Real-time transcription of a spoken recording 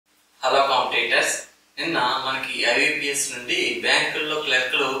Editors. నిన్న మనకి IBPS నుండి బ్యాంకుల్లో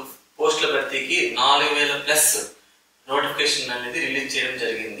క్లర్క్లు పోస్టుల భర్తీకి 4000+ నోటిఫికేషన్ అనేది రిలీజ్ చేయడం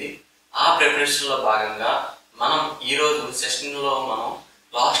జరిగింది. ఆ ప్రిపరేషన్ లో భాగంగా మనం ఈ రోజు సెషన్ లో మనం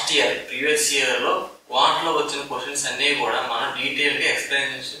లాస్ట్ ఇయర్ ప్రీవియస్ ఇయర్ లో క్వాంట్ లో వచ్చిన క్వశ్చన్స్ అన్ని కూడా మనం డీటెయిల్ గా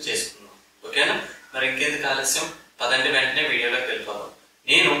ఎక్స్ప్లెనేషన్ చేసుకున్నాం. ఓకేనా? మరి ఇంకెందుకు ఆలస్యం, పదండి వెంటనే వీడియోలోకి వెళ్ళిపోదాం.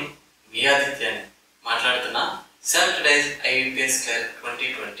 నేను మీ ఆదిత్యాన్ని మాట్లాడుతున్నా, selected IBPS Clerk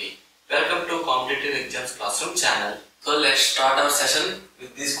 2020. Welcome to Competitive Exams Classroom channel. So let's start our session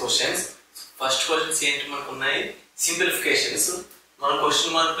with these questions. First questions ఏంటి మనకు ఉన్నాయి? సింప్లిఫికేషన్స్. మన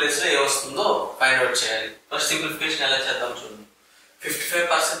క్వశ్చన్ మార్క్ ప్లేస్ లో ఏ వస్తుందో ఫైండ్ అవుట్ చేయాలి. ఫస్ట్ సింప్లిఫికేషన్ ఎలా చేద్దాం చూడండి.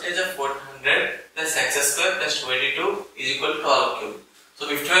 55% of 400 plus x² plus 22 is equal to 12 cube. So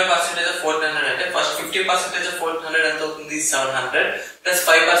 55% of 400 అంటే ఫస్ట్ 50% of 400 ఎంత అవుతుంది? 700 plus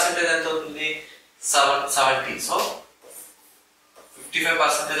 5% ఎంత అవుతుంది? 770. So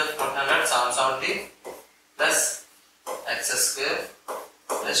 55% of 400 770 plus x²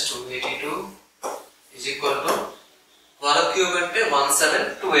 plus 282 is equal to 12 cube అంటే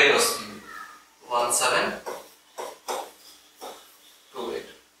 1728 వస్తుంది. 1728.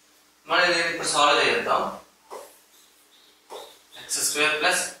 మనం దీన్ని ఇప్పుడు సాల్వ్ చేద్దాం. x²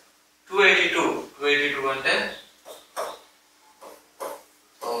 plus 282 అంటే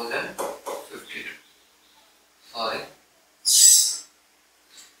 1052. Sorry,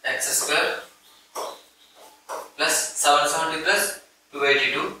 x² plus 770 plus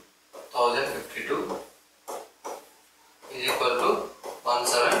 282 1052 is equal to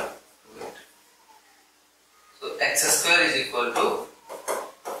 1728. So x² is equal to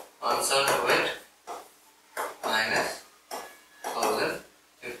 1728 minus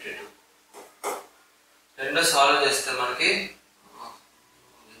 1052. రెండు సాల్వ్ చేస్తే మనకి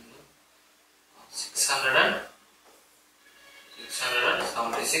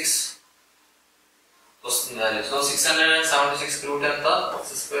 676 వస్తుంది వాల్యూ. సో 676 రూట్ ఎంత? x²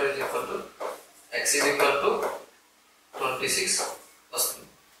 is equal to x is equal to 26 వస్తుంది.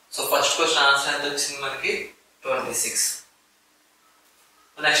 సో ఫస్ట్ క్వశ్చన్ ఆన్సర్ ఎంత వచ్చింది మనకి? 26.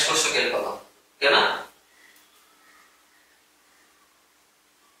 నెక్స్ట్ క్వశ్చన్కి వెళ్ళిపోదాం. ఓకేనా?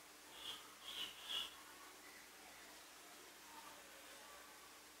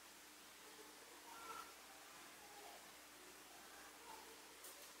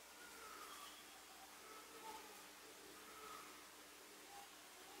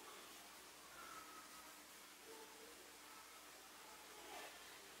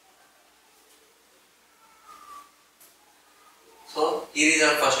 సో ఇది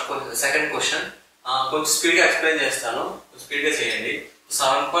ఫస్ట్ క్వశ్చన్. సెకండ్ క్వశ్చన్ కొంచెం స్పీడ్ గా ఎక్స్ప్లెయిన్ చేస్తాను, స్పీడ్ గా చేయండి.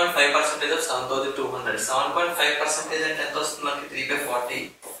 7.5% of 7200. 7.5% అంటే ఎంత వస్తుంది మనకి? 3/40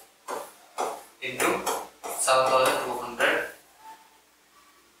 into 7200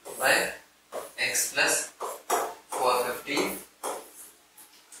 by x plus 450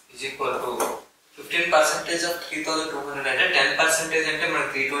 is equal to 15% of 3200 అంటే 10% అంటే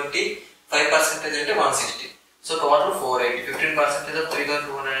మనకి 320, 5% అంటే 160. So total 480. 15% of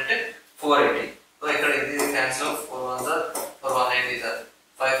 3200 అంటే 480. సో ఇక్కడ ఇది cancel. 4 1 sir, 4 180 sir,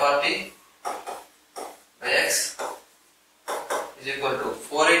 540 by x is equal to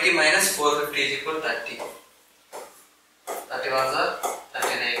 480 minus 450 is equal to 30. 31 sir,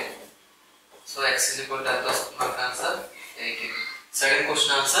 39. So x is equal to ఎంత వస్తుంది మనకు answer? 18. Second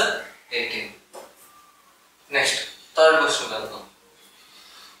question answer 18. Next third question వెళ్దాం.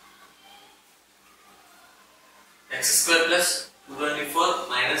 x² plus 224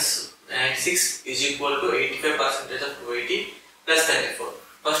 minus 96 is equal to 85% of 280 plus 34.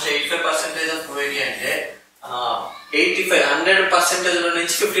 First 85% of 280 అంటే 100% లో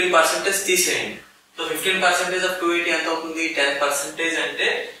నుంచి 15% తీసేయండి. So 15% of 280 ఎంత అవుతుంది? 10% అంటే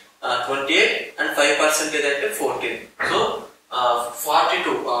 28 and 5% అంటే 14. సో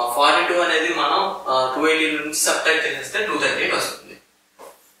 42 అనేది మనం 280 నుంచి సబ్ట్రాక్ట్ చేస్తే 238 వస్తుంది.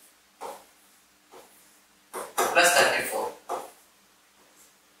 ప్లస్ 34.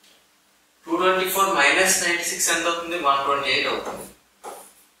 224 మైనస్ 96 ఎంత అవుతుంది? 128 అవుతుంది.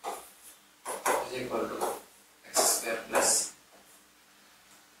 is equal to x² plus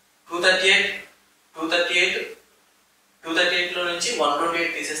 238 లో నుంచి 128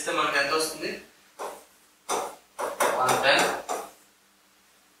 తీసేస్తే మనకి ఎంత వస్తుంది? 110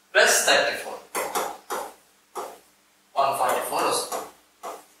 ప్లస్ 34 144 వస్తుంది.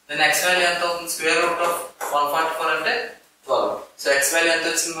 దెన్ x వాల్యూ ఎంత అవుతుంది? స్క్వేర్ రూట్ ఆఫ్ 144 అంటే 12. సో x వాల్యూ ఎంత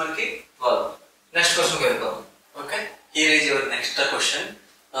వచ్చింది మనకి? 12. నెక్స్ట్ క్వశ్చన్ వెళ్దాం. Okay, here is your next question.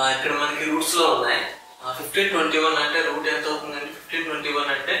 ఇక్కడ మనకి రూట్స్ లో ఉన్నాయి. 1521 అంటే రూట్ ఎంత అవుతుందంటే 1521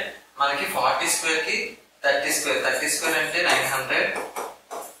 అంటే మనకి 40 స్క్వేర్ కి 30 స్క్వేర్. 30 స్క్వేర్ అంటే 900,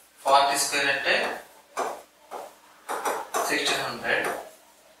 40 స్క్వేర్ అంటే 1600.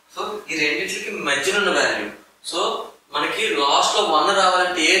 సో ఈ రెండింటికి మధ్యన ఉన్న వాల్యూ. సో మనకి లాస్ట్ లో 1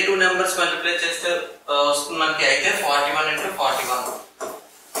 రావాలంటే ఏ 2 నెంబర్స్ మల్టిప్లై చేస్తే వస్తుంది మనకి? అయితే 41 into 41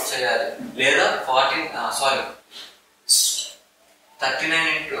 చేయాలి, లేదా 39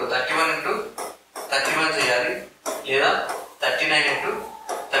 into 31 into 31 చేయాలి, లేదా 39 into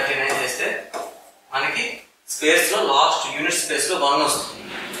 39 చేస్తే మనకి స్పేస్ లో లాస్ట్ యూనిట్ స్పేస్ లో 1 వస్తుంది.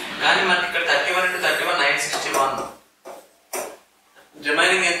 కానీ మనకి ఇక్కడ 31 into 31 961,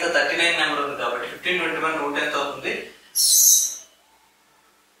 రిమైనింగ్ ఎంత? 39 నెంబర్ ఉంది కాబట్టి 1521 రూట్ ఎంత అవుతుంది?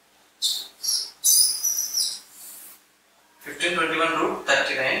 1521 root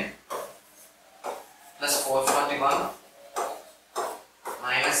 39 plus 441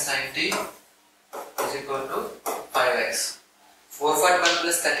 minus 90 is equal to 5x. 441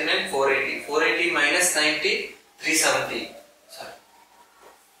 plus 39 480. 480 minus 90 370. Sorry,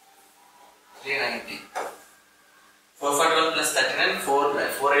 390. 441 plus 39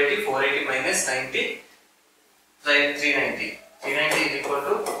 480. 480 minus 90 390. 390 is equal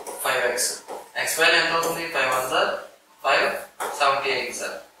to 5x. X value ఎంత అవుతుంది? 5 1s are 5 78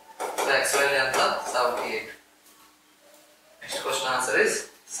 sir. So x value ఎంత? 78. Next question answer is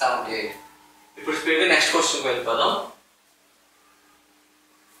 78. ఇప్పుడు స్పీడ్గా నెక్స్ట్ క్వశ్చన్కి వెళ్ళిపోదాం.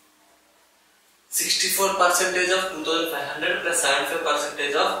 64% of 2500 plus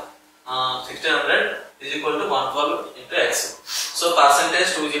 75% of 1600 is equal to 112 into x. So percentage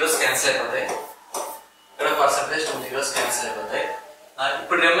 2 zeros cancel అయిపోతాయి, ఇక్కడ percentage 2 zeros cancel అయిపోతాయి.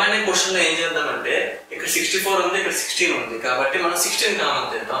 ఇప్పుడు రిమైనింగ్ క్వశ్చన్ లో ఏం చేద్దామంటే, ఇక్కడ 64 ఉంది, ఇక్కడ 16 ఉంది కాబట్టి మనం 16 కామన్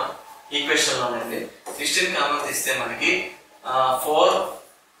తీద్దాం. ఈక్వేషన్ లోనండి 16 కామన్ తీస్తే మనకి 4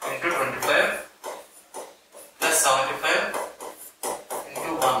 into 25 plus 75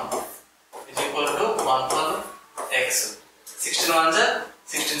 into 1 is equal to 112x. 16 1s are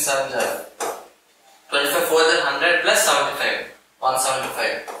 16 7s are 25 4s are 100 plus 75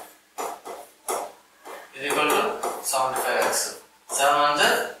 175 is equal to 75x. 7 1s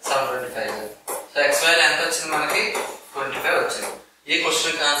are 725. So x value ఎంత వచ్చింది మనకి? 25 వచ్చింది. ఈ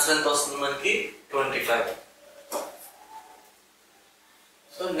క్వశ్చన్ కి ఆన్సర్ ఎంత వస్తుంది మనకి? 25.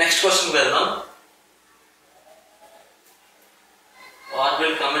 సో నెక్స్ట్ క్వశ్చన్ వెళ్దాం. What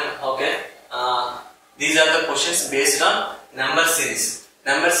will come in? Okay. These are the questions based on number series.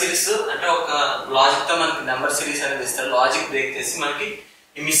 Number series అంటే ఒక లాజిక్ తో మనకి నెంబర్ సిరీస్ అనేది ఇస్తారు. లాజిక్ బ్రేక్ చేసి మనకి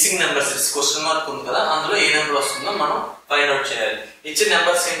ఈ missing number series question mark ఉంది కదా, అందులో ఏ నెంబర్ వస్తుందో మనం ఫైండ్ అవుట్ చేయాలి. ఇచ్చే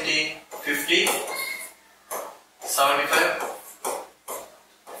నెంబర్స్ ఏంటి? 50 75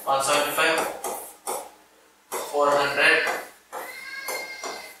 175 400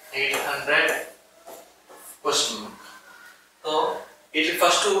 800 క్వశ్చన్ మార్క్. సో ఇది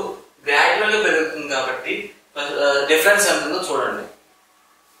ఫస్ట్ గ్రాడ్యువల్ గా పెరుగుతుంది కాబట్టి డిఫరెన్స్ ఎంత ఉందో చూడండి.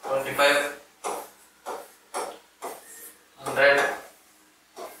 25 100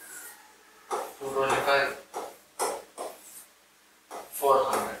 225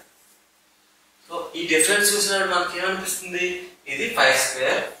 400. సో ఈ డిఫరెన్స్ చూసినప్పుడు మనకి ఏమనిపిస్తుంది? ఇది 5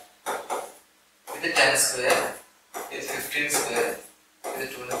 స్క్వేర్, ఇది 10 స్క్వేర్, ఇది 15 స్క్వేర్, ఇది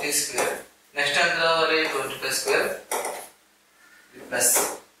 20 స్క్వేర్. నెక్స్ట్ ఎంత రావాలి? 25 square, plus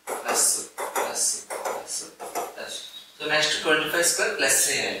plus plus plus plus. So next 25 square plus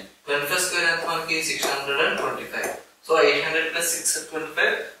చేయాలి. 25 స్క్వేర్ ఎంత మనకి? 625. So 800 plus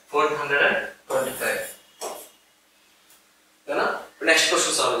 625 425. ఓకేనా? నెక్స్ట్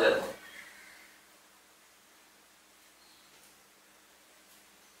క్వశ్చన్ సాల్వ్ చేద్దాం.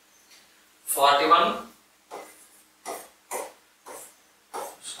 41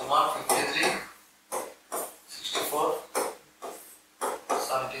 53 64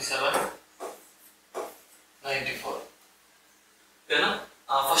 77 94. ఓకేనా?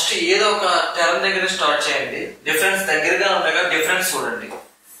 ఫస్ట్ ఏదో ఒక టర్మ్ దగ్గర స్టార్ట్ చేయండి. డిఫరెన్స్ దగ్గరగా ఉండగా డిఫరెన్స్ చూడండి.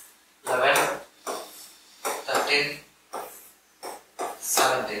 11 13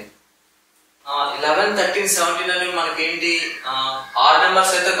 17. 11 13 17 అని మనకి ఏంటి? ఆర్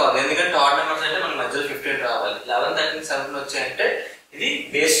నెంబర్స్ అయితే కాదు, ఎందుకంటే ఆర్ నెంబర్స్ అంటే మనకి మధ్యలో 15 రావాలి. 11 13 17 వచ్చాయంటే ఇది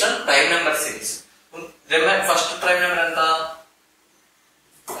based on prime number series. First prime number ఎంత?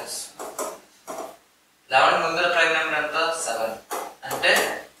 11 ముందర ప్రైమ్ నెంబర్ ఎంత? 7. అంటే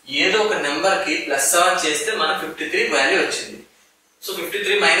ఏదో ఒక నెంబర్ కి +7 చేస్తే మనకు 53 వాల్యూ వచ్చింది. సో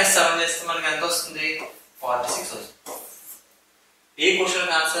 53 - 7 చేస్తే మనకి ఎంత వస్తుంది? 46 వస్తుంది. ఈ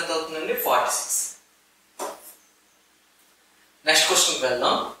క్వశ్చన్ ఆన్సర్ ఎంత అవుతుందండి? 46. నెక్స్ట్ క్వశ్చన్ కి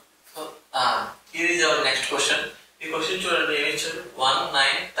వెళ్దాం. ఇది అవర్ నెక్స్ట్ క్వశ్చన్. ఈ క్వశ్చన్ చూడండి ఏమి ఇచ్చారు? 1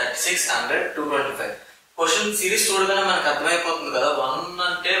 9 36 100 225. క్వశ్చన్ సిరీస్ చూడగానే మనకు అర్థమైపోతుంది కదా. 1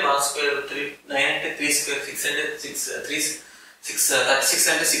 అంటే 1 స్క్వేర్, 9 అంటే 3 స్క్వేర్, 6 అంటే 6 3 36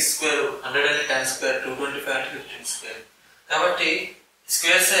 అంటే 6 స్క్వేర్, 100 అంటే 10 స్క్వేర్, 225 అంటే 15 స్క్వేర్. కాబట్టి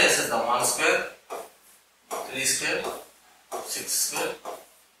స్క్వేర్స్ వేసేద్దాం. 1 square, 3 square, 6 square,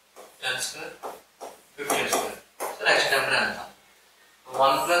 10 square, 15 square. So next number ఎంత?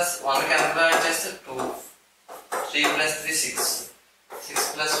 1 ప్లస్ 1 కి ఎంత యాడ్ చేస్తే 2, 3 plus 3 6, 6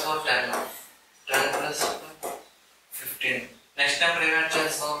 plus 4 10, 10 plus 15. Next number ఏం యాడ్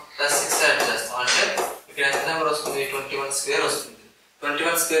చేస్తాం? ప్లస్ 6 యాడ్ చేస్తాం. అంటే ఇక్కడ ఎంత నెంబర్ వస్తుంది? 21 స్క్వేర్ వస్తుంది.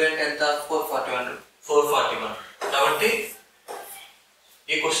 21 స్క్వేర్ అంటే ఎంత? 441. కాబట్టి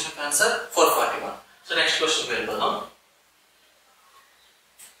ఈ question answer 441. So next question వెళ్ళిపోదాం.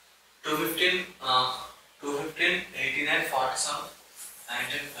 215, 89, 47,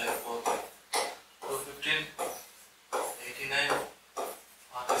 19, 5, 4. 215, 89,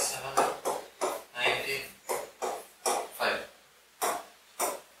 47, 19, 5.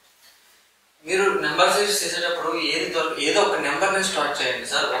 మీరు నెంబర్ సీరీస్ చేసేటప్పుడు ఏదో ఒక నెంబర్ నుంచి స్టార్ట్ చేయండి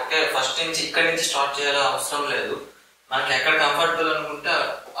సార్. ఓకే, ఫస్ట్ నుంచి ఇక్కడి నుంచి స్టార్ట్ చేయాలో అవసరం లేదు. మనకి ఎక్కడ కంఫర్టబుల్ అనుకుంటే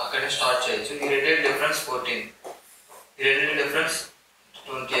అక్కడి నుంచి స్టార్ట్ చేయొచ్చు. ఈ రెండింటి డిఫరెన్స్ 14, ఈ రెండింటి డిఫరెన్స్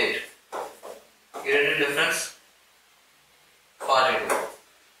 28, ఈ రెండింటి డిఫరెన్స్ 42.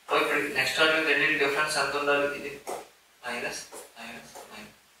 సో ఇప్పుడు నెక్స్ట్ రెండింటి డిఫరెన్స్ ఎంత ఉండాలి? ఇది మైనస్.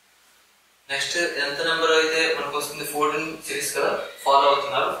 నెక్స్ట్ ఎంత నెంబర్ అయితే మనకు వస్తుంది? 14 సిరీస్ కదా ఫాలో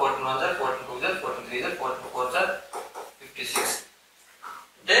అవుతున్నారు. 14 1 సార్, 14 2 సార్, 14 3 సార్, 14 4 సార్, 56.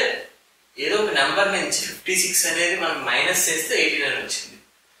 అంటే ఏదో ఒక నెంబర్ నుంచి 56 అనేది మనం మైనస్ చేస్తే 89 వచ్చింది.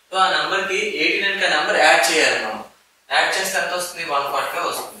 సో ఆ నెంబర్ కి 89 కి ఆ నెంబర్ యాడ్ చేయాలి. మనం యాడ్ చేస్తే ఎంత వస్తుంది? 145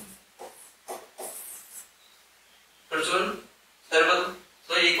 వస్తుంది. ఇప్పుడు చూడండి సరిపోదు.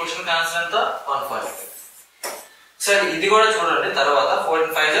 సో ఈ క్వశ్చన్ ఆన్సర్ ఎంత? 145. సరే ఇది కూడా చూడండి. తర్వాత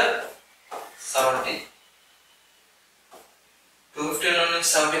 14 5 70, 215 నుంచి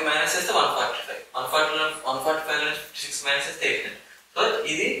 70 మైనస్ చేస్తే 145, 145 నుంచి 56 మైనస్ చేస్తే 89. సో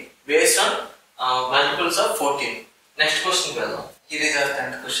ఇది based on multiples of 14. Next question వెళ్దాం. ఇది is our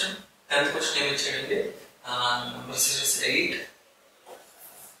 10th question. 10th question ఏమి ఇచ్చాడండి? Number series 8,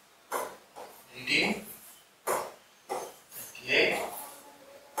 18, 38,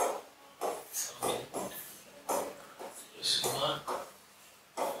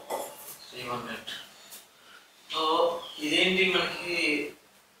 300. సో ఇదేంటి మనకి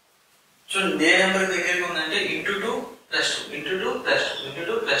చూడండి, ఏ నెంబర్ దగ్గరగా ఉందంటే into 2 plus 2, into 2 plus 2, into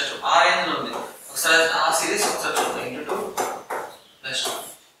 2 plus 2 ఆ రేంజ్లో ఉంది. ఒకసారి ఆ సిరీస్ ఒకసారి చూద్దాం. Into 2 plus 2,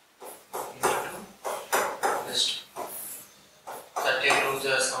 into 2 plus 2, 38 2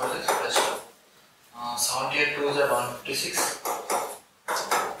 76 plus 2, 78 2 156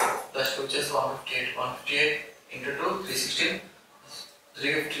 plus 2 వచ్చేసి 158 ఇంటూ 2 316,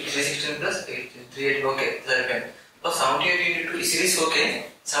 316 ప్లస్ 38. ఓకే సరిపోయింది. 78 ఇంటూ 2 ఈ series okay.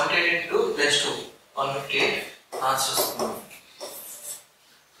 78 into 2 plus 2 158 answer వస్తుంది.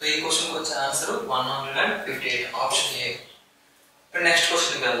 సో ఈ క్వశ్చన్కి వచ్చే ఆన్సర్ 158, ఆప్షన్ ఏ. ఇప్పుడు నెక్స్ట్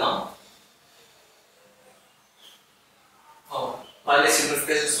క్వశ్చన్కి వెళ్దాం. మళ్ళీ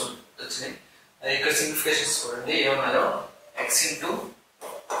సింప్లిఫికేషన్స్ వచ్చినాయి. ఇక్కడ సింప్లిఫికేషన్స్ చూడండి ఏమన్నారో. x ఇంటూ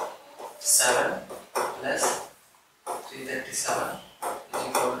 7 ప్లస్ 337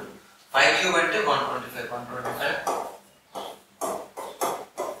 5 క్యూబ్ అంటే 125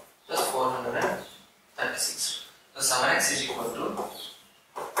 plus 436. So 7x is equal to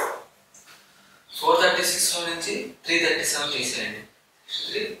 436 నుంచి 337 తీసేయండి.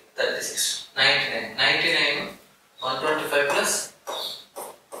 336 99 125 ప్లస్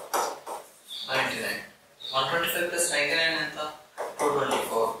 99. 125 ప్లస్ 99 ఎంత?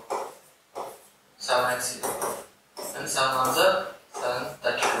 224. 7x and 7 1 sir 7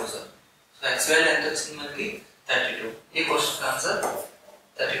 32 sir. So x value ఎంత వచ్చింది మనకి? 32. ఈ question answer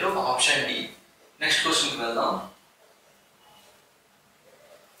 32, option D. Next క్వశ్చన్కి వెళ్దాం.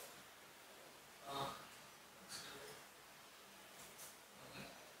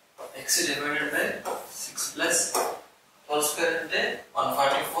 x divided by 6 plus whole square అంటే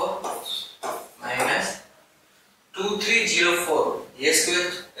 144 మైనస్ 2304. ఏ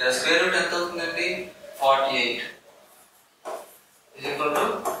స్క్వేర్ రూట్ ఎంత అవుతుందండి? 48 is equal to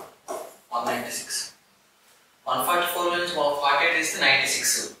 196. 144 నుంచి 48 ఇస్తే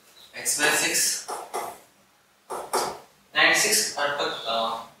 96. x by 6 96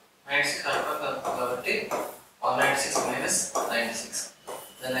 కాబట్టి 196 minus 96.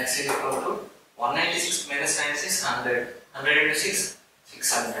 Then x is equal to 196 minus 96 100. 100 into 6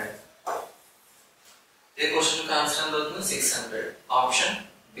 600. The question answer is 600. Option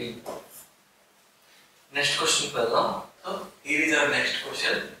B. Next question వెళ్దాం. So here is our next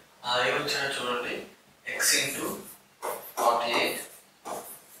question. ఏమొచ్చారో చూడండి. x into 48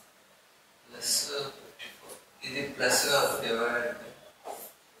 plus 54 ఇది plus divided by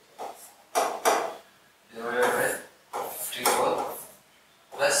 54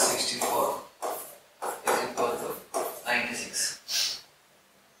 plus 64 is equal to 96.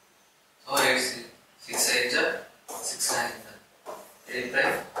 So 6 8 6 9 8 by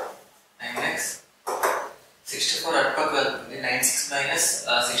 9x 64 at pak veltundi 96 minus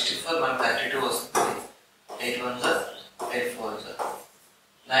 64 man 32 vastundi 8 1 8 4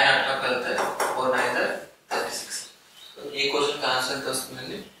 9 at pak veltadi 4 9 36. So ee question ki answer ent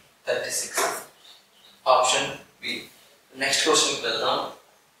vastundi 36. Option B. Next question ki veldam.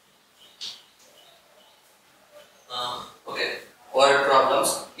 Okay, word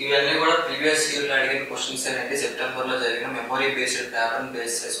problems. ఇవన్నీ కూడా previous year లో అడిగిన questions అనేది September లో జరిగిన memory based pattern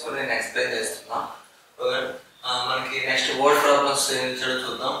base చేసుకొని నేను explain చేస్తున్నా. మనకి నెక్స్ట్ వర్డ్ ప్రాబ్లమ్స్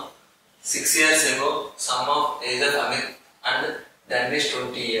చూద్దాం. 6 years ago sum of age of Amit and then is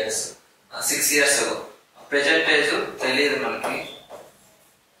 20 years. 6 years ago present age తెలియదు మనకి.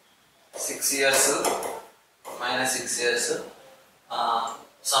 6 years minus 6 years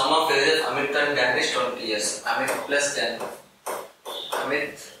sum of age of Amit and Dan is 20 years. Amit plus Dan.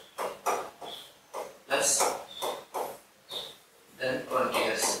 Amit plus Dan 20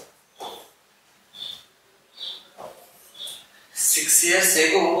 years. 6 years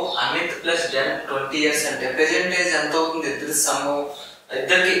ago Amit plus Dan 20 years అంటే present age ఎంత అవుతుంది? ఇద్దరి some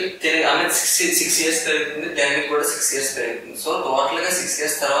ఇద్దరికి Amit 6 years పెరుగుతుంది, Dan కూడా 6 years పెరుగుతుంది. So total గా 6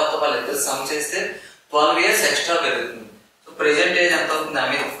 years తర్వాత వాళ్ళిద్దరు సమ్ చేస్తే 12 years ఎక్స్ట్రా పెరుగుతుంది. ప్రెజెంట్ ఏజ్ ఎంత అవుతుంది?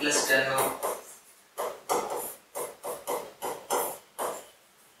 Amit plus 10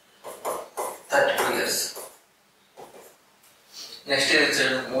 32 years. Next age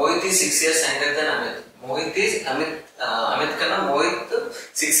వచ్చాడు Mohit 6 years younger then Amit. Amit కన్నా మోహిత్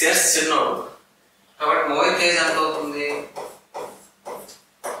 6 years చిన్నోడు కాబట్టి మోహిత్ ఏజ్ ఎంత అవుతుంది?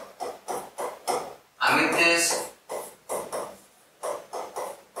 Amit age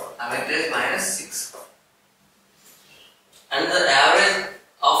minus 6. And the average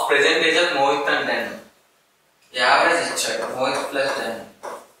of present age of Mohit and Dan. Average ఇచ్చాడు Mohit plus Dan.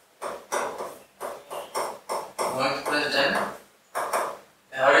 Mohit plus Dan.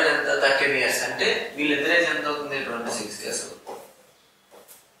 Average ఎంత 13 years అంటే వీళ్ళిద్దరి ఏజ్ ఎంత అవుతుంది? 26 years.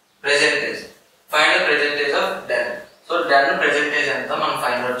 Present age. Find the present age of Dan. So Dan present age ఎంత మనం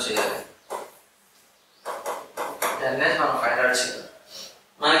find out చేయాలి. Dan age మనం find out చేయాలి.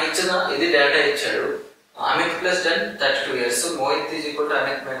 మనకి ఇచ్చిన ఇది డేటా ఇచ్చాడు. Amit plus Dan 32 years. So Mohit is equal to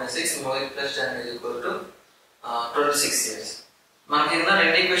Amit minus 6. Mohit plus Dan is equal to 26 years. మనకి ఉన్న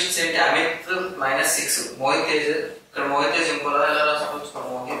రెండు ఈక్వేషన్స్ ఏంటి? Amit minus 6. Mohit is ఇక్కడ Mohit is సింపుల్ గా ఎలా రాసుకోవచ్చు?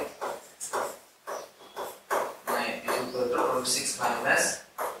 Mohit is equal to 26 minus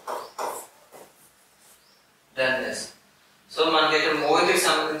Dan is. So మనకి ఇక్కడ Mohit కి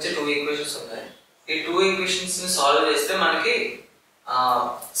సంబంధించి 2 ఈక్వేషన్స్ ఉన్నాయి. ఈ 2 ఈక్వేషన్స్ ని సాల్వ్ చేస్తే మనకి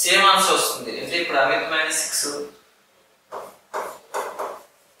సేమ్ ఆన్సర్ వస్తుంది. అంటే ఇప్పుడు Amit minus 6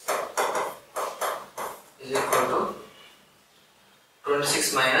 is equal to 26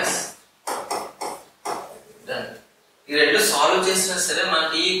 minus Dan. ఈ రెండు సాల్వ్ చేసినా సరే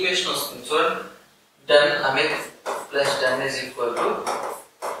మనకి ఈ ఈక్వేషన్ వస్తుంది. చూడండి Dan Amit plus Dan is equal to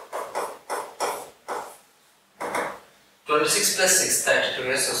 26 plus 6 32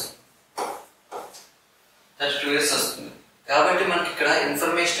 years వస్తుంది. 32 years వస్తుంది. కాబట్టి మనకి ఇక్కడ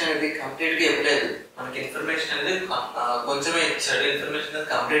ఇన్ఫర్మేషన్ అనేది కంప్లీట్ గా ఇవ్వలేదు. మనకి ఇన్ఫర్మేషన్ అనేది కొంచెమే ఇచ్చాడు. ఇన్ఫర్మేషన్ అనేది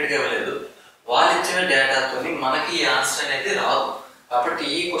కంప్లీట్ గా ఇవ్వలేదు. వాళ్ళు ఇచ్చిన డేటాతోని మనకి ఈ ఆన్సర్ అనేది రాదు. కాబట్టి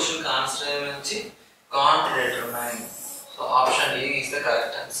ఈ క్వశ్చన్ కి ఆన్సర్ నుంచి contradictory. So option A is the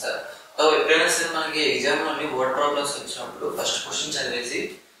correct answer. So ఎప్పుడైనా సరే మనకి ఎగ్జామ్ లోని వర్డ్ ప్రాబ్లమ్స్ వచ్చినప్పుడు ఫస్ట్ క్వశ్చన్ చదివేసి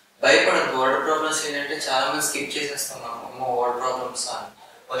భయపడదు. వర్డ్ ప్రాబ్లమ్స్ ఏంటంటే చాలా మంది స్కిప్ చేసేస్తాం. అమ్మో వర్డ్ ప్రాబ్లమ్స్ అని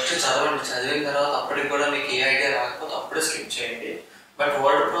ఫస్ట్ చదవండి. చదివిన తర్వాత అప్పటికి కూడా మీకు ఏ ఐడియా రాకపోతే అప్పుడే స్కిప్ చేయండి. బట్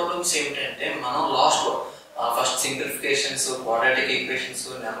వర్డ్ ప్రాబ్లమ్స్ ఏమిటంటే మనం లాస్ట్ లో first simplifications, quadratic equations,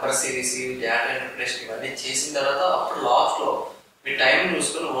 number series, data interpretation ఇవన్నీ చేసిన తర్వాత అప్పుడు లాస్ట్ లో మీ టైం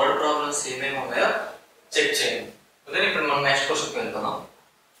చూసుకుని వర్డ్ ప్రాబ్లమ్స్ ఏమేమి ఉన్నాయో చెక్ చేయండి. ఓకే, ఇప్పుడు మనం నెక్స్ట్ క్వశ్చన్కి వెళ్తున్నాం.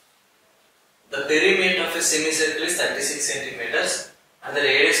 The perimeter of a సెమీసర్కిల్ is 36 centimeters and the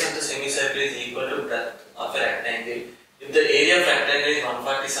radius of the semicircle is equal to breadth of a rectangle. If the area of rectangle is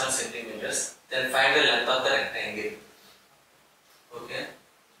 147 centimeters, then find the length of the rectangle. Okay.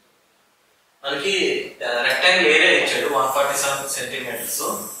 మనకి rectangle area ఇచ్చాడు 147 centimeters. So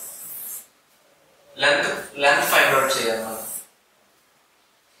length find out చేయాలి మనం.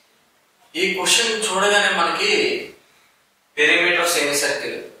 ఈ question చూడగానే మనకి perimeter of semi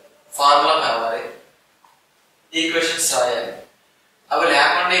circle formula కావాలి, equations రాయాలి. అవి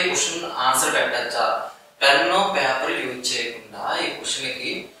లేకుండా ఈ క్వశ్చన్ ఆన్సర్ పెట్టచ్చా? పెన్ పేపర్ యూజ్ చేయకుండా ఈ క్వశ్చన్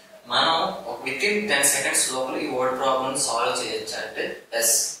కి మనం విత్ ఇన్ 10 seconds లోపల ఈ వర్డ్ ప్రాబ్లమ్ సాల్వ్ చేయొచ్చు అంటే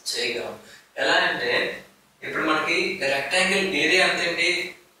ఎస్ చేయగలం. ఎలా అంటే ఇప్పుడు మనకి రెక్టాంగిల్ ఏరియా అంతేంటి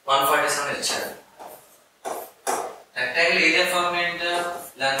 147 ఇచ్చారు. రెక్టాంగిల్ ఏరియా ఫార్మ్ ఏంటి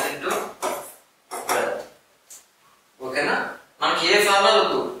లెంత్ ఇంటూ బ్రెడ్త్. ఓకేనా, మనకి ఏ ఫార్ములా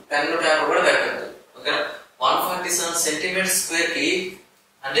వద్దు, పెన్ పేపర్ కూడా పెట్టద్దు. ఓకేనా, 147 సెంటీమీటర్ స్క్వేర్ కి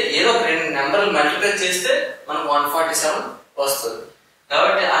అంటే ఏదో ఒక రెండు నెంబర్లు మల్టిప్లై చేస్తే మనకు 147 వస్తుంది.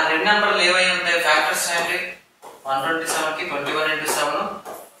 కాబట్టి ఆ రెండు నెంబర్లు ఏవై ఉంటాయి ఫ్యాక్టర్స్ ఏంటి, 127 కి 21 into 7,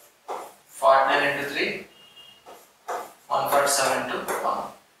 49 into 3, 147 into 1.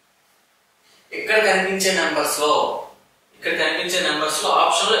 ఇక్కడ కనిపించే నెంబర్స్ లో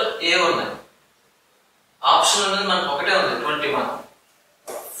ఆప్షన్ ఏ ఉన్నాయి, ఆప్షన్ అనేది మనకు ఒకటే ఉంది 21.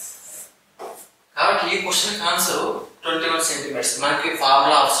 కాబట్టి ఈ క్వశ్చన్ ఆన్సర్ 21 సెంటీమీటర్స్. మనకి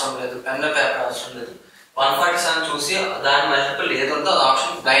ఫార్ములా అవసరం లేదు, పెన్ పేపర్ అవసరం లేదు. 147 చూసి దాని మల్టిపుల్ ఏది ఉందో అది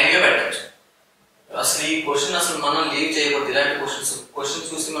ఆప్షన్ బ్లైండ్ గా పెట్టచ్చు. అసలు ఈ క్వశ్చన్ అసలు మనం లీవ్ చేయకూడదు. ఇలాంటి క్వశ్చన్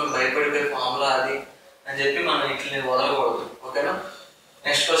చూసి మనం భయపడిపోయే ఫార్ములా అది అని చెప్పి మనం ఇట్లా వదలకూడదు. ఓకేనా,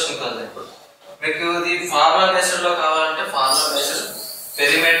 నెక్స్ట్ క్వశ్చన్ కదా. ఇప్పుడు మీకు ఇది ఫార్ములా బేస్డ్ లో కావాలంటే formula based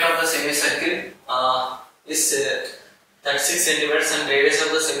perimeter of the semi circle is 36 centimeters and radius of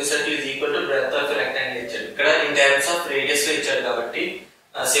the semicircle is equal to breadth of the rectangle ఇచ్చాడు. ఇక్కడ in terms of radius లో ఇచ్చాడు కాబట్టి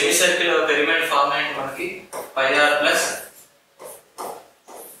సెమీసర్కిల్ పెరిమీటర్ ఫార్ములా ఏంటి మనకి πr plus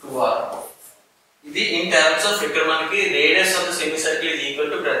 2r. ఇది in terms of ఇక్కడ మనకి radius of the semicircle is equal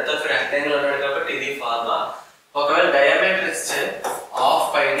to breadth of the rectangle అన్నాడు కాబట్టి ఇది ఫార్ములా. ఒకవేళ డయామీటర్ ఇస్తే half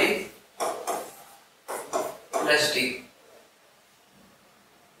πd plus d,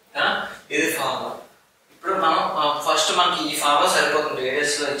 ఇది ఫార్ములా. ఇప్పుడు మనం ఫస్ట్ మనకి ఈ ఫార్ములా సరిపోతుంది,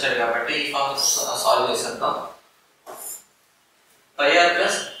 రేడియస్ లో ఇచ్చాడు కాబట్టి ఈ ఫార్ములా సాల్వ్ చేసేద్దాం. πr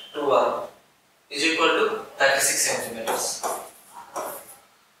plus 2r is equal to 36 centimeters.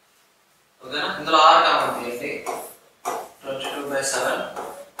 ఓకేనా, ఇందులో r కామన్ తీయండి. 22/7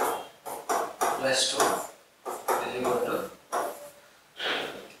 plus 2 is equal to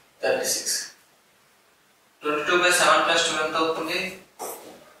 36. 22/7 plus 2 ఎంత అవుతుంది,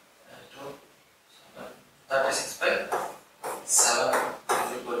 36/7 is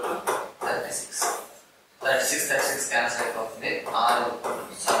equal to 36. 36 క్యాన్సిల్ అయిపోతుంది, r equal to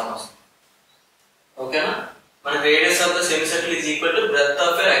 7 వస్తుంది. ఓకేనా, మన radius of the సెమీసర్కిల్ is equal to breadth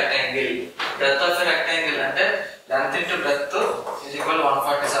of a rectangle. breadth of a rectangle అంటే length into breadth is equal to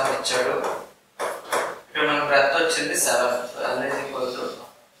 147 ఇచ్చాడు. ఇక్కడ మన breadth వచ్చింది 7. l is equal to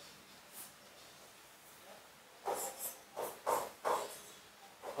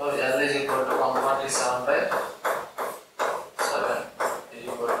l is equal to 147/7 is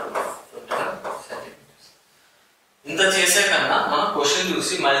equal to 21 centimeters. ఇంత చేసే కన్నా మనం question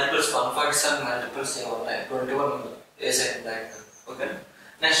చూసి మల్టిపుల్స్ 147 మల్టిపుల్స్ ఏమున్నాయి 21 ఉంది వేసేయండి డైరెక్ట్. ఓకే,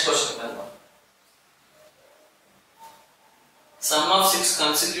 నెక్స్ట్ క్వశ్చన్ వెళ్దాం. Sum of 6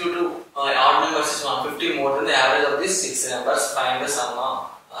 consecutive odd numbers is 150 more than the average of these 6 numbers. Find the sum of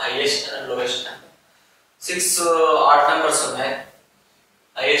highest and lowest number. 6 odd numbers ఉన్నాయి,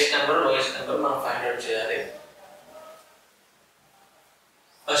 highest number lowest number మనం find out చేయాలి.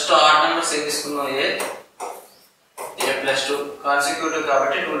 First odd numbers ఏం తీసుకున్నాం, a plus 2 consecutive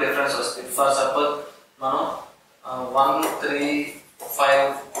కాబట్టి 2 difference వస్తుంది. For suppose మనం 1 3 5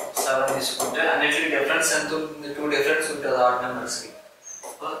 7 తీసుకుంటే అన్నిటికీ డిఫరెన్స్ ఎంత ఉంటుంది, 2 డిఫరెన్స్ ఉంటుంది ఆడ్ నెంబర్స్ కి.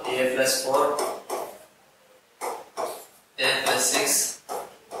 a plus 4 a plus 6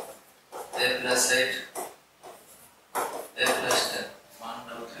 a plus 8 a plus 10 1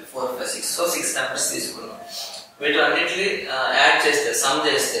 2 3 4 5 6. So 6 numbers తీసుకున్నాం. వీటి అన్నిటిని యాడ్ చేస్తే సమ్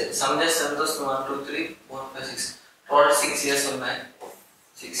చేస్తే ఎంత వస్తుంది, 1 2 3 4 5 6 టోటల్ 6 ఇయర్స్ ఉన్నాయి.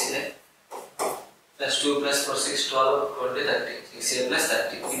 6a plus 2 plus 4 6 12 20 30 6a plus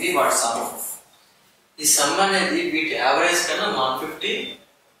 30 ఇది వాట్ సమ్. ఈ సమ్ అనేది వీటి యావరేజ్ కన్నా 150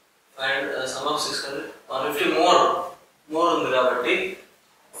 అండ్ సమ్ ఆఫ్ 600 150 మోర్ ఉంది కాబట్టి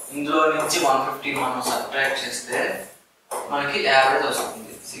ఇందులో నుంచి 150 మనం సబ్ట్రాక్ట్ చేస్తే మనకి యావరేజ్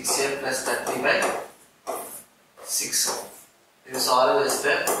వస్తుంది 6a plus 30/6. ఇది సాల్వ్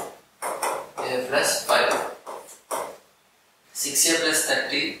చేస్తే a plus 5 6a plus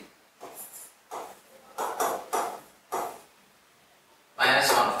 30 minus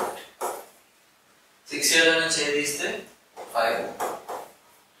 150. 6a లో నుంచి ఏ తీస్తే 5.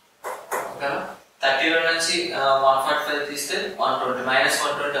 ఓకేనా, 30 లో నుంచి 145 తీస్తే 120 minus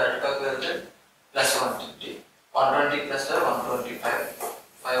 120 అటుపక్కకు వెళ్తే plus 150 120 plus 125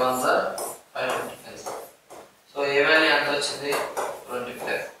 5 1s are 525. So A value ఎంత వచ్చింది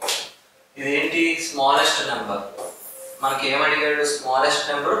 25. ఇదేంటి స్మాలెస్ట్ నెంబర్. మనకి ఏం అడిగాడు, smallest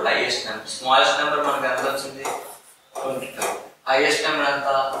number highest number. Smallest number మనకి ఎంత వచ్చింది 25, హైయెస్ట్ నెంబర్ ఎంత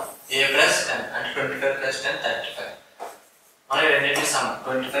a ప్లస్ 10 అంటే 25 ప్లస్ 10 35. మనం రెండింటి సమ్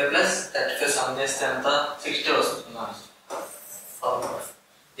 25 ప్లస్ 35 సమ్ చేస్తే ఎంత 60 వస్తుంది.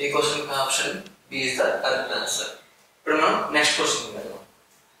 ఈ question option B is the correct answer. ఇప్పుడు మనం నెక్స్ట్ క్వశ్చన్ వెళ్దాం.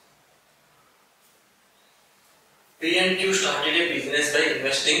 P and Q started a business by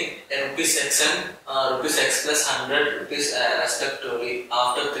investing rupees x and rupees x plus 100 rupees respectively.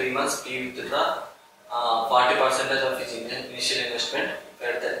 After 3 months, P withdraw 40% of his initial investment.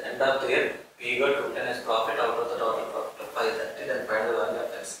 At the end of the year, P got 210 as profit out of the total profit of 530. Then find the value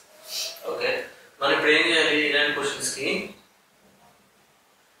of x. Okay. మనం ఇప్పుడు ఏం చేయాలి? ఇలాంటి questions కి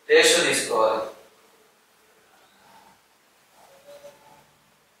ratio తీసుకోవాలి.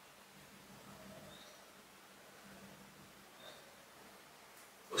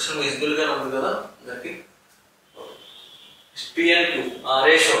 Question visible గా ఉంది కదా అందరికి. P and Q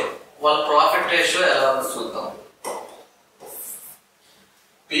రేషియో, వాళ్ళ ప్రాఫిట్ రేషియో ఎలా ఉందో చూద్దాం.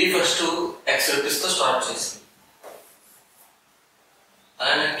 P ఫస్ట్ x రూపీస్ తో స్టార్ట్ చేసింది,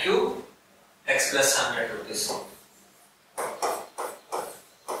 అలానే Q x plus 100 rupees.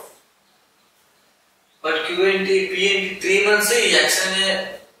 But Q ఏంటి, P ఏంటి 3 మంత్స్ ఈ x అనే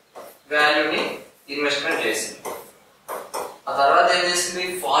వాల్యూని ఇన్వెస్ట్మెంట్ చేసింది. ఆ తర్వాత ఏం చేసింది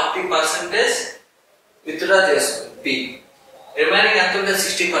 40% విత్డ్రా చేసుకుంది P. రిమైనింగ్ ఎంత ఉంటుంది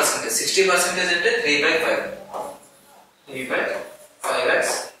 60%. 60% అంటే 3/5. 3/5x.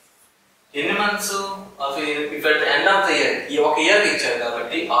 ఎన్ని months if end of the year, ఈ ఒక ఇయర్ ఇచ్చారు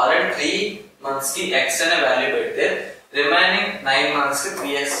కాబట్టి ఆల్రెడీ 3 మంత్స్ కి x అనే వాల్యూ పెడితే రిమైనింగ్ 9 మంత్స్ కి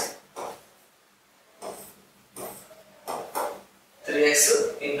 3x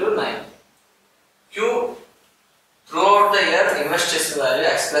into 9. Q throughout the year invest చేసిన value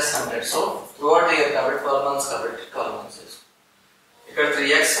x plus 100. So throughout the year కాబట్టి 12 months కాబట్టి 12 months ఇక్కడ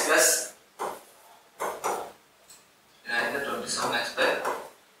 3x plus 27x by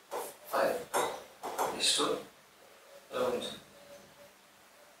 5 is to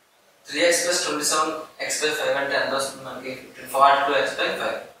 3x plus 27x by 5 అంటే ఎంత వస్తుంది మనకి 42x by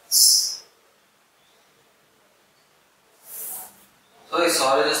 5. సో ఈ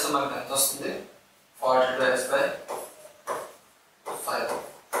సాల్వ్ చేస్తే మనకి ఎంత వస్తుంది 42x by 5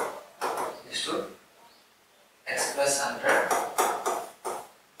 is to x plus 100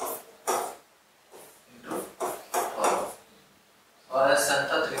 into 12. Or as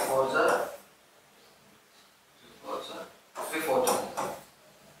Santa 3 4s are 14.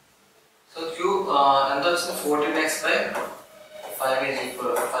 So Q and that's 14x by 5 is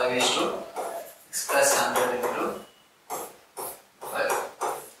equal 5 is to x plus 100 into 5.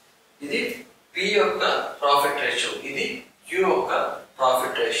 ఇది P యొక్క ప్రాఫిట్ రేషియో, ఇది Q యొక్క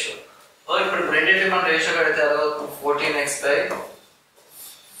profit ratio. So ఇప్పుడు రెండింటి మనం ratio కడితే 14x by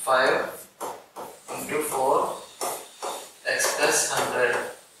 5 into 4x plus 100.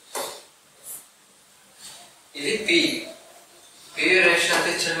 ఇది P. P ratio ఎంత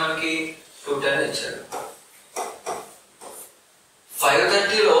ఇచ్చాడు మనకి 210 ఇచ్చాడు.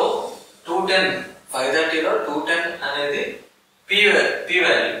 530లో 210 అనేది P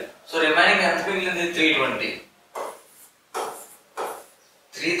వాల్యూ. సో రిమైనింగ్ ఎంత మిగిలింది 320.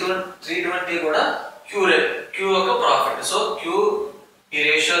 320 కూడా Q యొక్క ప్రాఫిట్. సో Q ఈ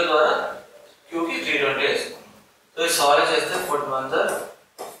రేషియో ద్వారా Q కి 320 వేసుకున్నాం. సో ఇది సాల్వ్ చేస్తే 41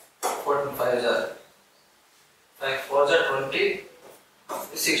 14 5 5 4 20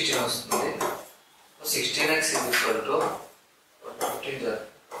 16 వస్తుంది. 16x is equal to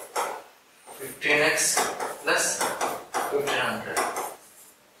 15x plus 1500.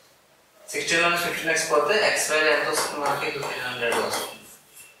 16 minus 15x పోతే x వాల్యూ ఎంత వస్తుంది మనకి 1500 వస్తుంది.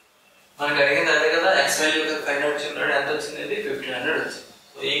 మనకి అడిగింది అదే కదా, x వాల్యూ ఫైండ్ అవుట్ చేసినప్పుడు ఎంత వచ్చింది 1500 వచ్చింది.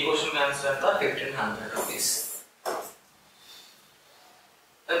 సో ఈ క్వశ్చన్ ఆన్సర్ ఎంత 1500 రూపీస్.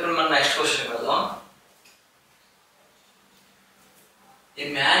 ఇప్పుడు మనం నెక్స్ట్ క్వశ్చన్ వెళ్దాం. A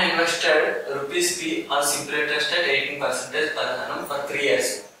man invested rupees P on simple interest at 18% per annum for 3 years.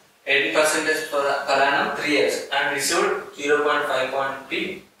 18% per annum 3 years and received 0.5 P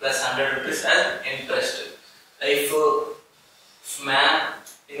plus 100 rupees as interest. If man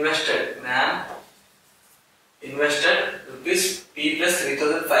invested rupees P plus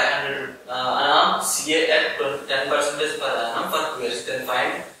 3500 annum CA at 10% per annum for 2 years, then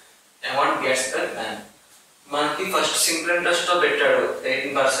find amount gets per man. మనకి first simple interest తో పెట్టాడు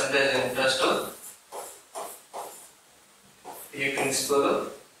 18% interest. ఈ principal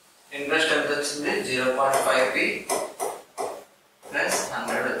interest ఎంత వచ్చింది 0.5P plus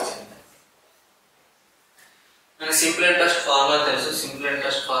 100 వచ్చింది. మనకి simple interest formula తెలుసు. Simple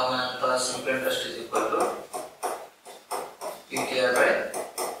interest formula ఎంత, simple interest is equal to PTR by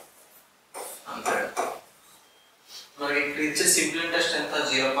 100. మనకి ఇక్కడ ఇచ్చే సింపుల్ ఇంట్రెస్ట్ ఎంత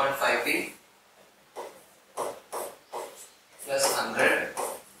 0.5p ప్లస్ 100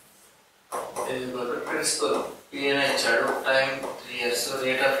 ప్రిన్సిపల్ p అని ఇచ్చాడు, time 3 years,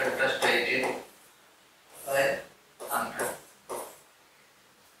 rate of interest 18/100.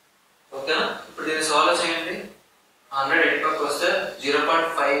 ఓకేనా? ఇప్పుడు దీన్ని సాల్వ్ చేయండి. 100 ఎటు పక్కకు వస్తే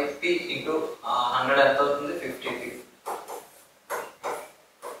 0.5p ఇంటూ 100 ఎంత అవుతుంది? 50p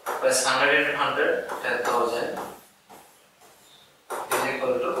plus 100 into 100 10,000 is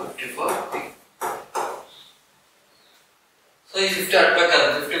equal to 54p. So ఈ 50 అటు పక్క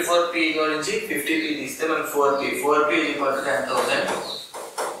 54p లో నుంచి 50p తీస్తే మనకి 4p is equal to 10,000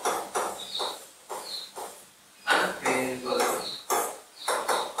 and p is equal to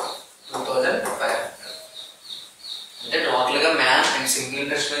 2,500. అంటే టోటల్ గా మ్యాన్ అండ్ సింగిల్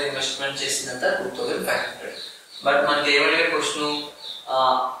ఇంట్రెస్ట్ మీద ఇన్వెస్ట్మెంట్ చేసినంత 2,500. బట్ మనకి ఏమడిగే క్వశ్చన్,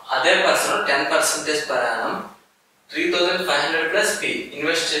 అదే person 10% per annum 3,500 plus p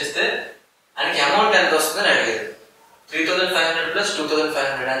invest చేస్తే ఆయనకి అమౌంట్ ఎంత వస్తుందని అడిగారు. 3,500 plus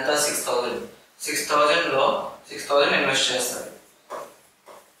 2,500 ఎంత? 6,000. 6,000 లో 6,000 ఇన్వెస్ట్ చేస్తారు.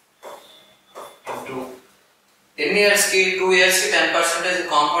 ఇంటూ ఎన్ని ఇయర్స్ కి? 2 years కి 10%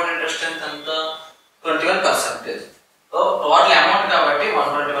 కాంపౌండ్ ఇంట్రెస్ట్ ఎంత? 21%. సో టోటల్ అమౌంట్ కాబట్టి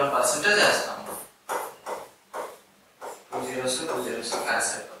 121% చేస్తాం. 2 zeros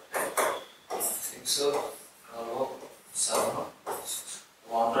క్యాన్సిల్ అయిపోతాయి. 6 7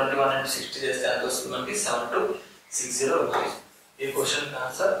 121 into 60 చేస్తే ఎంత వస్తుంది మనకి? 7260 రూపీస్. ఈ క్వశ్చన్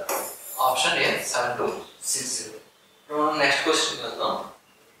ఆన్సర్ ఆప్షన్ ఏ 7260. ఇప్పుడు మనం నెక్స్ట్ క్వశ్చన్ వెళ్దాం.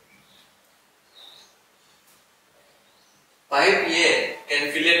 Pipe A can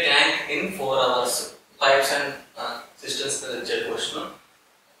fill A tank in 4 hours. Pipes and systems మీద ఇచ్చాడు క్వశ్చన్.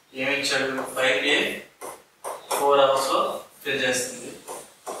 ఏమి ఇచ్చాడు? పైప్ ఏ 4 hours లో ఫిల్ చేస్తుంది,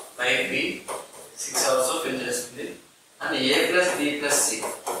 పైప్ బి 6 hours లో ఫిల్ చేస్తుంది, and A plus B plus C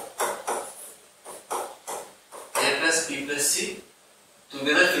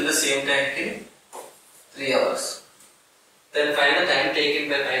together fill the same tank in 3 hours. Then find the time taken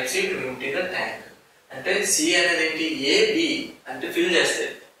by pipe C to empty the tank. అంటే C అనేది ఏంటి? A B అంటే fill చేస్తే,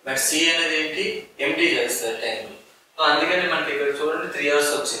 but C అనేది ఏంటి? Empty చేస్తారు tank. So అందుకని మనకి ఇక్కడ చూడండి 3 hours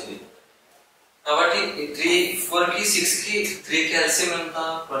వచ్చింది. కాబట్టి 3 4 కి 6 కి 3 కి ఎల్సిఎం ఎంత?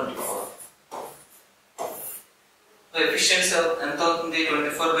 24. సో ఎఫిషియన్సీ ఎంత అవుతుంది?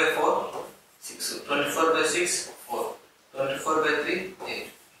 24/4 6, 24/6 4, 24/3 8.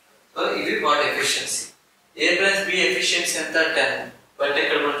 సో ఇది what efficiency. A plus B efficiency ఎంత? 10. బట్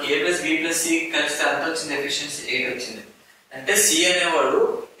ఇక్కడ మనకి A plus B plus C కలిస్తే ఎంత వచ్చింది? ఎఫిషియన్సీ 8 వచ్చింది. అంటే C అనేవాడు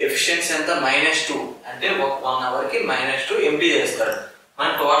ఎఫిషియన్సీ ఎంత? -2. అంటే 1 hour కి -2 ఎంటీ చేస్తాడు.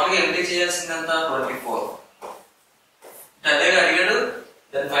 మనం టోటల్ గా ఎంటీ చేయాల్సింది ఎంత? 24. అదే అడిగాడు.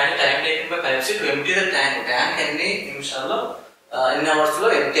 Then find time taken by pipe C to empty the tank. Tank ఎన్ని నిమిషాల్లో ఎన్ని అవర్స్ లో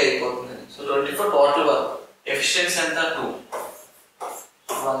ఎంటీ అయిపోతుంది. So 24 total work. ఎఫిషియన్సీ ఎంత? 2.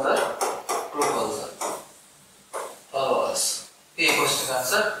 12 hours. ఈ క్వశ్చన్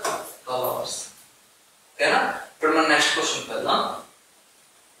ఆన్సర్ 12 hours. ఓకేనా? ఇప్పుడు మనం నెక్స్ట్ క్వశ్చన్ వెళ్దాం.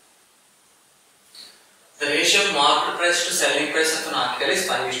 The ratio of market price to selling price of an article is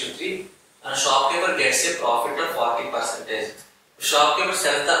 5:3 and a shopkeeper gets a profit of 40%. If shopkeeper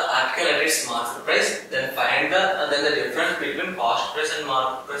sells the article at its market price, then find the difference between cost price and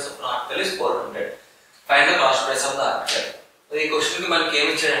market price of an article is 400. Find the cost price of the article. So ఈ question కి మనకి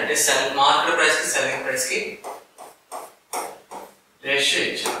ఏమి ఇచ్చాడంటే market price కి selling price కి ratio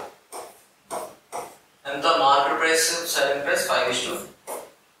ఇచ్చాడు. ఎంత? Market price selling price 5:3.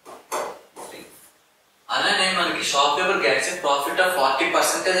 అలానే మనకి shop keeper gets A profit of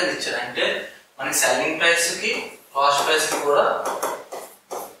 40% అని ఇచ్చారు. అంటే మనకి సెల్లింగ్ ప్రైస్ కి కాస్ట్ ప్రైస్ కి కూడా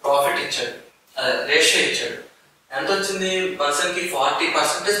ప్రాఫిట్ ఇచ్చాడు, అదే రేషియో ఇచ్చాడు. ఎంత వచ్చింది? పర్సన్ కి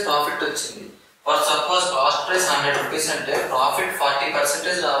 40% ప్రాఫిట్ వచ్చింది. For suppose cost price 100 rupees అంటే ప్రాఫిట్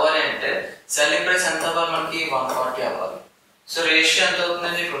 40% రావాలి అంటే సెల్లింగ్ ప్రైస్ ఎంత అవ్వాలి? మనకి 140 అవ్వాలి. సో రేషియో ఎంత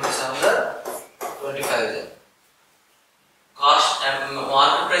అవుతుందండి? 27/25. కాస్ట్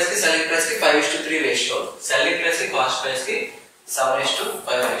మార్కెట్ ప్రైస్ కి సెల్లింగ్ ప్రైస్ కి 5:3 రేషియో, సెల్లింగ్ ప్రైస్ కి కాస్ట్ ప్రైస్ కి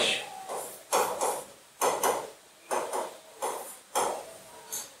 7:5 రేషియో.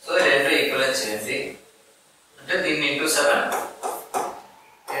 సో రెండు ఈక్వల్ చేయండి. అంటే దీన్ని ఇంటూ 7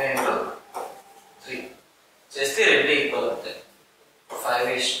 ఇంటూ 3 చేస్తే రెండు ఈక్వల్ అవుతాయి.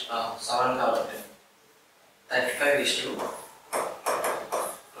 5:7 కాబట్టి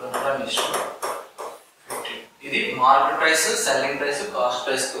 35:21:15. ఇది market price, selling price, cost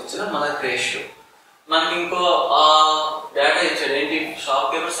price కి వచ్చిన మనకి రేషియో. మనకి ఇంకో డేటా ఇచ్చాడు ఏంటి? Shop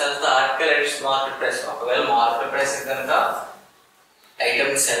keeper cells the article at its market price. ఒకవేళ మార్కెట్ ప్రైస్ కనుక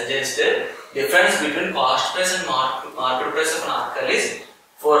ఐటమ్ సెల్ చేస్తే difference between cost price and market price of an article is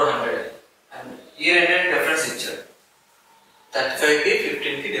 400 and ఈ రెండు డిఫరెన్స్ ఇచ్చారు 35 కి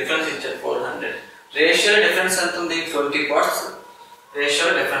 15 కి డిఫరెన్స్ ఇచ్చారు 400 రేషియో డిఫరెన్స్ ఎంత ఉంది 20 పార్ట్స్ రేషియో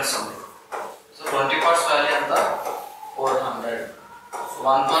డిఫరెన్స్ ఉంది సో 20 పార్ట్స్ వాల్యూ ఎంత 400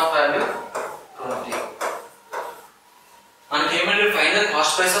 1 part వాల్యూ 20 మనకి ఏమంటే final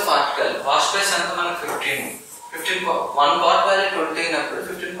cost price of article cost price ఎంత మనకు 15 1 part వాల్యూ 20 అయినప్పుడు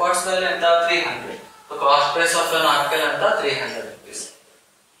 15 parts వాల్యూ ఎంత 300 so cost price of an article ఎంత 300 రూపీస్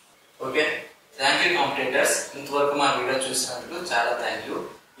ఓకే థాంక్యూ కాంపిటేటర్స్ ఇంతవరకు మా వీడియో చూసినందుకు చాలా థాంక్యూ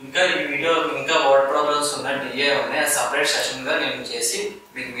ఇంకా ఈ వీడియో ఇంకా వర్డ్ ప్రాబ్లమ్స్ ఉన్న డిఏ ఉన్నాయి సెపరేట్ సెషన్ గా నేను చేసి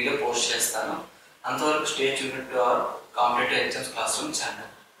మీకు వీడియో పోస్ట్ చేస్తాను అంతవరకు stay tuned to our competitive exams class room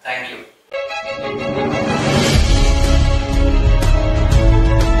channel thank you